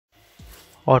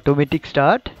Automatic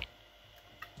start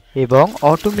এবং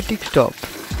automatic stop.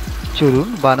 চলুন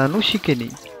বানানো শিখে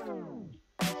নিই।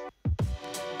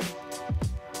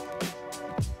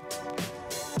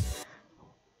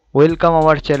 Welcome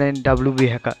our channel WB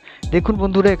hacker. দেখুন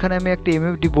বন্ধুরা, এখানে আমি একটা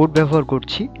এমএফডি বোর্ড ব্যবহার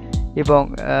করছি এবং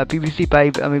পিভিসি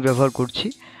পাইপ আমি ব্যবহার করছি।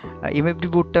 এমএফডি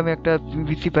বোর্ডটা আমি একটা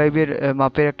পিভিসি পাইপের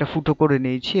মাপের একটা ফুটো করে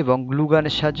নিয়েছি এবং গ্লু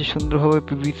গানের সাহায্যে সুন্দরভাবে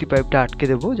পিভিসি পাইপটা আটকে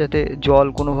দেবো, যাতে জল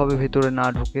কোনোভাবে ভেতরে না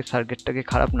ঢোকে, সার্কিটটাকে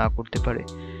খারাপ না করতে পারে।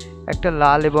 একটা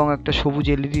লাল এবং একটা সবুজ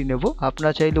এলইডি নেব।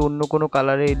 আপনারা চাইলে অন্য কোনো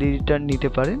কালারের এলইডিটা নিতে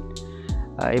পারেন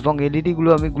এবং এলইডিগুলো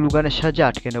আমি গ্লু গানের সাহায্যে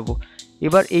আটকে নেব।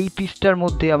 এবার এই পিসটার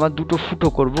মধ্যে আমার দুটো ফুটো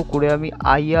করব, করে আমি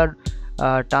আইআর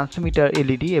ট্রান্সমিটার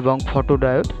এলইডি এবং ফটো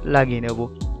ডায়োড লাগিয়ে নেব।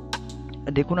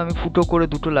 দেখুন আমি ফুটো করে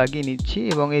দুটো লাগিয়ে নিচ্ছি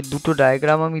এবং এই দুটো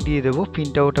ডায়াগ্রাম আমি দিয়ে দেবো।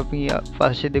 প্রিন্ট আউট আপনি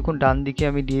পাশে দেখুন ডান দিকে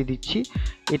আমি দিয়ে দিচ্ছি।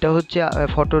 এটা হচ্ছে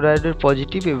ফটো ডায়োডের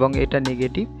পজিটিভ এবং এটা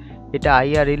নেগেটিভ। এটা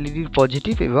আইআর এলইডির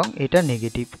পজিটিভ এবং এটা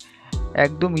নেগেটিভ।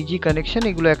 একদম ইজি কানেকশন।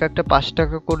 এগুলো এক একটা 5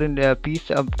 টাকা করে পিস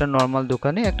আপনার নর্মাল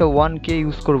দোকানে। একটা 1K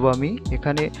ইউজ করব আমি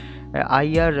এখানে।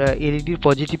 আইআর এলইডির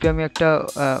পজিটিভে আমি একটা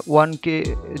 1K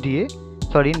দিয়ে,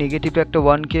 সরি নেগেটিভে একটা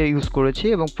 1K ইউজ করেছি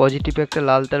এবং পজিটিভে একটা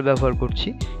লাল তার ব্যবহার করছি।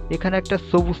 এখানে একটা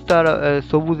সবুজ তার,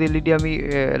 সবুজ এলইডি আমি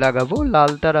লাগাবো।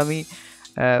 লাল তার আমি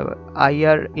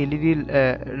আইআর এলইডি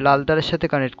লাল তারের সাথে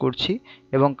কানেক্ট করছি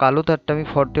এবং কালো তারটা আমি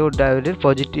ফটো ডায়োডের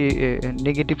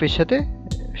নেগেটিভের সাথে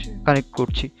কানেক্ট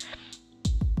করছি।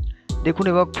 দেখুন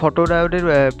এবার ফটো ডায়োডের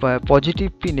পজিটিভ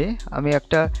পিনে আমি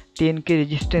একটা 10K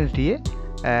রেজিস্ট্যান্স দিয়ে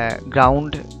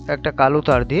গ্রাউন্ড একটা কালো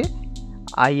তার দিয়ে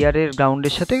আইআর এর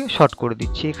গ্রাউন্ডের সাথে শর্ট করে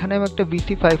দিচ্ছি। এখানে আমি একটা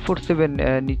BC547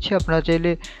 নিচ্ছি। আপনারা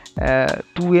চাইলে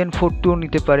 2N42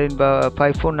 নিতে পারেন বা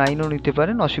 549ও নিতে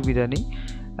পারেন, অসুবিধা নেই।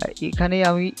 এখানে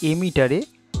আমি এমিটারে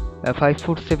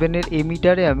 547 এর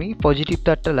এমিটারে আমি পজিটিভ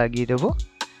তারটা লাগিয়ে দেব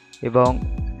এবং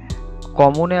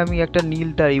কমনে আমি একটা নীল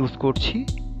তার ইউজ করছি।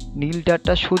 নীল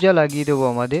তারটা সোজা লাগিয়ে দেবো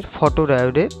আমাদের ফটো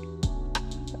ডায়োডের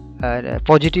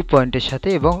পজিটিভ পয়েন্টের সাথে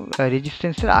এবং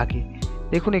রেজিস্ট্যান্সের আগে।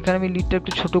 দেখুন এখানে আমি লিডটা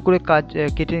একটু ছোট করে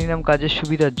কেটে নিলাম কাজের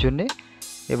সুবিধার জন্যে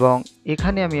এবং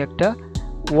এখানে আমি একটা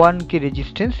 1K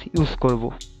রেজিস্ট্যান্স ইউজ করব।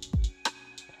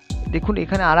 দেখুন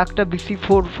এখানে আর একটা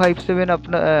BC457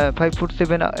 আপনার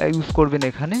 547 ইউজ করবেন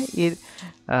এখানে। এর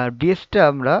বেসটা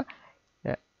আমরা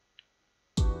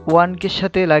 1K এর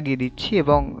সাথে লাগিয়ে দিচ্ছি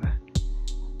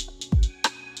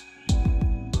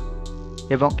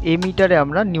এবং এমিটারে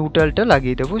আমরা নিউট্রালটা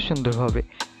লাগিয়ে দেবো সুন্দরভাবে।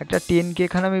 একটা 10K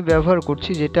এখানে আমি ব্যবহার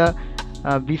করছি, যেটা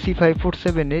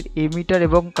BC547 এর এমিটার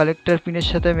এবং কালেক্টর পিনের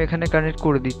সাথে আমি এখানে কানেক্ট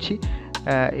করে দিচ্ছি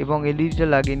এবং এলইডিটা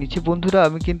লাগিয়ে নিচ্ছি। বন্ধুরা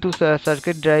আমি কিন্তু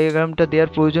সার্কিট ডায়াগ্রামটা দেওয়ার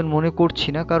প্রয়োজন মনে করছি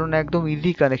না, কারণ একদম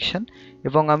ইজি কানেকশন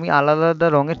এবং আমি আলাদা আলাদা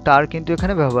রঙের তার কিন্তু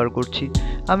এখানে ব্যবহার করছি।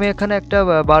 আমি এখানে একটা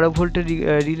 12 ভোল্টের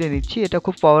রিলে নিচ্ছি। এটা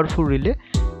খুব পাওয়ারফুল রিলে।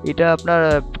 এটা আপনার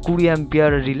 20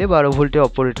 অ্যাম্পিয়ার রিলে 12 ভোল্টে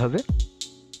অপারেট হবে।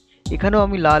 এখানেও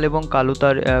আমি লাল এবং কালো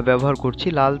তার ব্যবহার করছি।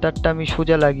 লাল তারটা আমি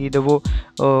সোজা লাগিয়ে দেবো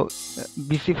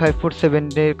BC547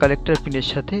 এর কালেক্টর পিনের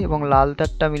সাথে এবং লাল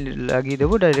তারটা আমি লাগিয়ে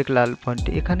দেবো ডাইরেক্ট লাল পয়েন্টে।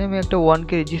 এখানে আমি একটা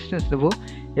 1K রেজিস্ট্যান্স নেবো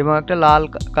এবং একটা লাল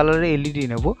কালারের এলইডি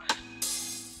নেব।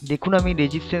 দেখুন আমি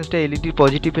রেজিস্ট্যান্সটা এলইডির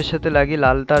পজিটিভের সাথে লাগিয়ে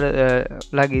লাল তার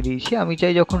লাগিয়ে দিয়েছি। আমি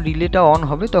চাই যখন রিলেটা অন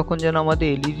হবে তখন যেন আমাদের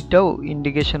এলইডিটাও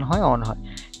ইন্ডিকেশন হয়, অন হয়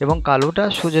এবং কালোটা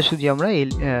সোজাসুজি আমরা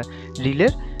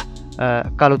রিলের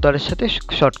কালো তারের সাথে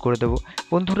শর্ট করে দেব।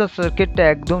 বন্ধুরা সার্কিটটা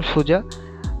একদম সোজা।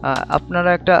 আপনারা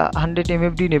একটা 100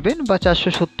 MFD নেবেন বা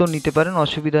 470 নিতে পারেন,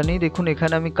 অসুবিধা নেই। দেখুন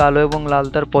এখানে আমি কালো এবং লাল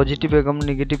তার পজিটিভ এবং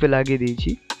নেগেটিভে লাগিয়ে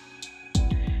দিয়েছি।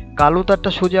 কালো তারটা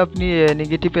সোজা আপনি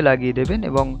নেগেটিভে লাগিয়ে দেবেন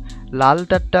এবং লাল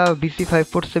তারটা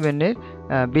BC547 এর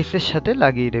বেসের সাথে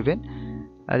লাগিয়ে দেবেন।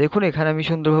 দেখুন এখানে আমি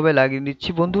সুন্দরভাবে লাগিয়ে দিচ্ছি।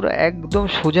 বন্ধুরা একদম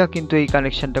সোজা কিন্তু এই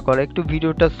কানেকশনটা করা। একটু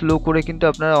ভিডিওটা স্লো করে কিন্তু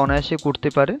আপনারা অনায়াসে করতে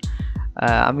পারেন।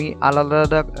 আমি আলাদা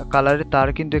আলাদা কালারের তার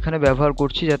কিন্তু এখানে ব্যবহার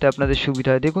করছি যাতে আপনাদের সুবিধা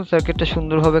হয়। দেখুন সার্কিটটা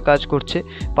সুন্দরভাবে কাজ করছে।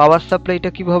 পাওয়ার সাপ্লাইটা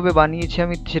কিভাবে বানিয়েছি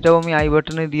আমি সেটাও আমি আই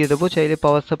বাটনে দিয়ে দেবো, চাইলে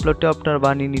পাওয়ার সাপ্লাইটা আপনারা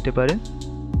বানিয়ে নিতে পারেন।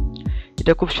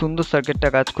 এটা খুব সুন্দর সার্কিটটা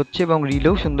কাজ করছে এবং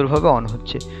রিলেও সুন্দরভাবে অন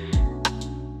হচ্ছে।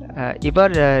 এবার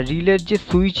রিলের যে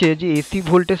সুইচে যে এসি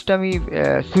ভোল্টেজটা আমি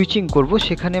সুইচিং করব,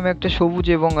 সেখানে আমি একটা সবুজ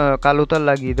এবং কালো তার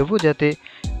লাগিয়ে দেবো, যাতে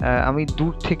আমি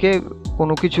দূর থেকে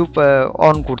কোনো কিছু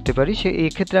অন করতে পারি।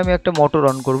 এক্ষেত্রে আমি একটা মোটর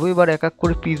অন করব। এবার এক এক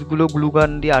করে পিসগুলো গ্লু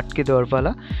গান দিয়ে আটকে দেওয়ার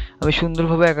পালা। আমি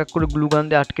সুন্দরভাবে এক এক করে গ্লু গান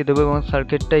দিয়ে আটকে দেবো এবং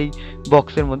সার্কিটটাই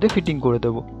বক্সের মধ্যে ফিটিং করে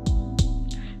দেবো।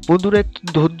 বন্ধুরা একটু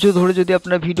ধৈর্য ধরে যদি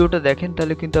আপনারা ভিডিওটা দেখেন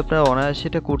তাহলে কিন্তু আপনারা অনায়াসে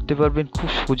এটা করতে পারবেন। খুব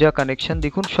সোজা কানেকশন।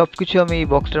 দেখুন সব কিছু আমি এই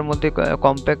বক্সটার মধ্যে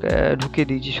কম্প্যাক্ট ঢুকিয়ে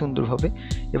দিয়েছি সুন্দরভাবে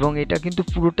এবং এটা কিন্তু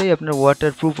পুরোটাই আপনার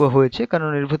ওয়াটারপ্রুফ হয়েছে, কারণ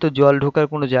এর ভেতর জল ঢোকার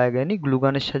কোনো জায়গা নেই। গ্লু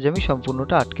গানের সাহায্যে আমি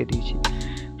সম্পূর্ণটা আটকে দিয়েছি।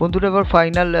 বন্ধুরা এবার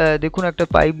ফাইনাল দেখুন একটা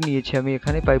পাইপ নিয়েছি আমি,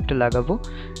 এখানে পাইপটা লাগাবো।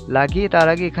 লাগিয়ে তার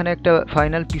আগে এখানে একটা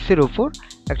ফাইনাল পিসের ওপর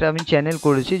একটা আমি চ্যানেল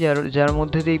করেছি যার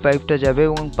মধ্যে দিয়ে এই পাইপটা যাবে,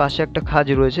 এবং পাশে একটা খাঁজ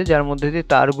রয়েছে যার মধ্যে দিয়ে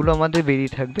তারগুলো আমাদের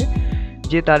বেরিয়ে থাকবে,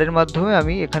 যে তারের মাধ্যমে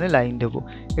আমি এখানে লাইন দেবো।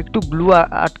 একটু গ্লু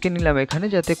আটকে নিলাম এখানে,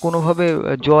 যাতে কোনোভাবে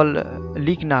জল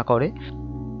লিক না করে।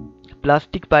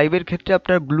 প্লাস্টিক পাইপের ক্ষেত্রে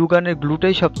আপনার গ্লু গানের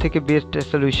গ্লুটাই সব থেকে বেস্ট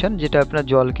সলিউশন, যেটা আপনার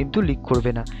জল কিন্তু লিক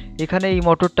করবে না। এখানে এই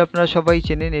মোটরটা আপনারা সবাই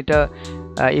চেনেন, এটা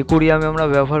অ্যাকোয়ারিয়ামে আমরা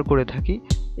ব্যবহার করে থাকি।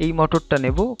 এই মোটরটা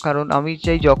নেব, কারণ আমি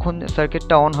চাই যখন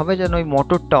সার্কিটটা অন হবে যেন ওই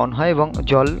মোটরটা অন হয় এবং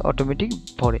জল অটোমেটিক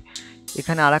ভরে।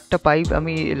 এখানে আর একটা পাইপ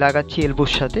আমি লাগাচ্ছি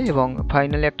এলবোর সাথে, এবং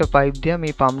ফাইনালি একটা পাইপ দিয়ে আমি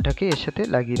এই পাম্পটাকে এর সাথে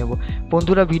লাগিয়ে নেব।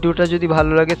 বন্ধুরা ভিডিওটা যদি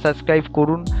ভালো লাগে সাবস্ক্রাইব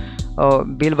করুন,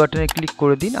 বেল বাটনে ক্লিক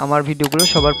করে দিন আমার ভিডিওগুলো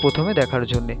সবার প্রথমে দেখার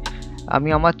জন্যে। আমি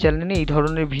আমার চ্যানেলে এই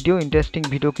ধরনের ভিডিও, ইন্টারেস্টিং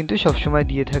ভিডিও কিন্তু সবসময়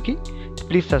দিয়ে থাকি,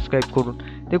 প্লিজ সাবস্ক্রাইব করুন।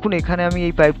 দেখুন এখানে আমি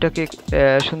এই পাইপটাকে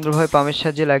সুন্দরভাবে পাম্পের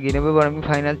সাহায্যে লাগিয়ে নেব। এবার আমি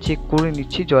ফাইনাল চেক করে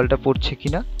নিচ্ছি জলটা পড়ছে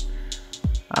কিনা।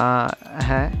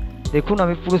 হ্যাঁ, দেখুন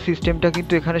আমি পুরো সিস্টেমটা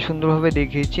কিন্তু এখানে সুন্দরভাবে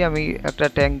দেখিয়েছি। আমি একটা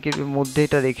ট্যাঙ্কের মধ্যে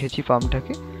এটা রেখেছি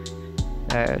পাম্পটাকে,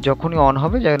 যখনই অন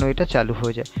হবে যেন এটা চালু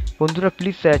হয়ে যায়। বন্ধুরা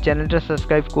প্লিজ চ্যানেলটা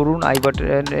সাবস্ক্রাইব করুন, আই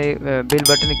বাটনে বেল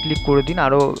বাটনে ক্লিক করে দিন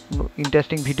আরও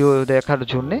ইন্টারেস্টিং ভিডিও দেখার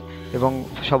জন্যে এবং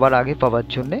সবার আগে পাওয়ার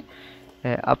জন্যে।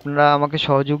 আপনারা আমাকে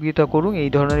সহযোগিতা করুন, এই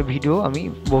ধরনের ভিডিও আমি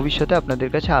ভবিষ্যতে আপনাদের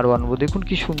কাছে আরও আনবো। দেখুন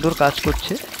কি সুন্দর কাজ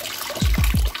করছে,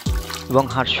 এবং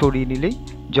হাত সরিয়ে নিলেই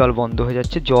জল বন্ধ হয়ে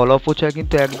যাচ্ছে। জল অপচয়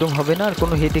কিন্তু একদম হবে না, আর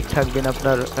কোনো হেডেক থাকবে না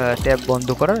আপনার ট্যাপ বন্ধ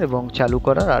করার এবং চালু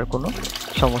করার, আর কোনো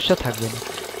সমস্যা থাকবে না।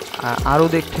 আরও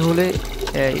দেখতে হলে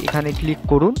এখানে ক্লিক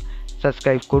করুন,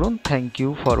 সাবস্ক্রাইব করুন। Thank you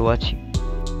for watching.